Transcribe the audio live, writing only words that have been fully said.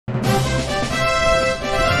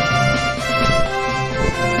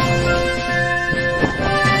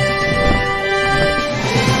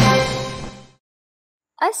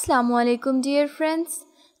Assalamu alaikum dear friends.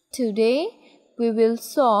 Today we will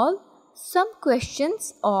solve some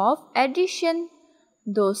questions of addition.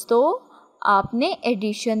 दोस्तों आपने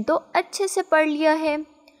addition तो अच्छे से पढ़ लिया है.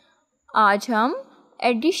 आज हम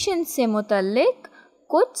एडिशन से मुतल्लिक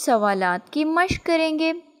कुछ सवालात की मश्क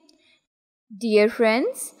करेंगे. Dear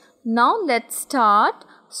friends, now let's start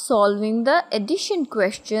solving the addition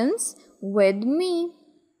questions with me.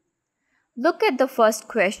 Look at the first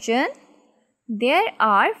question. There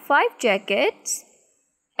are 5 jackets.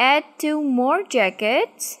 Add 2 more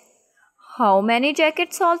jackets. How many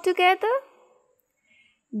jackets altogether?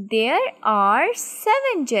 There are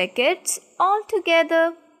 7 jackets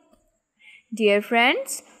altogether. Dear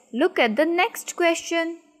friends, look at the next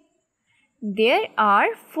question. There are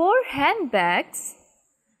 4 handbags.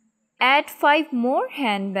 Add 5 more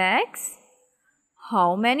handbags.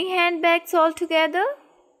 How many handbags altogether?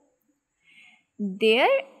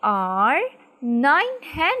 There are 9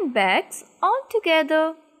 handbags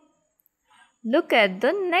altogether. Look at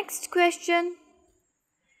the next question.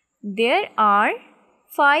 There are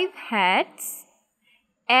 5 hats.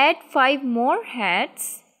 Add 5 more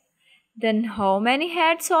hats. Then how many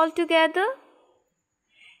hats altogether?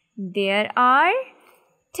 There are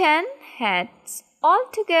 10 hats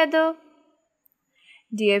altogether.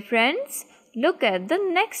 Dear friends, look at the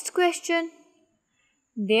next question.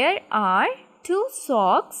 There are 2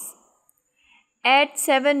 socks. Add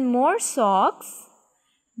 7 more socks.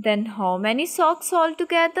 Then how many socks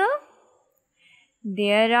altogether?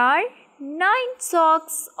 There are 9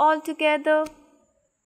 socks altogether.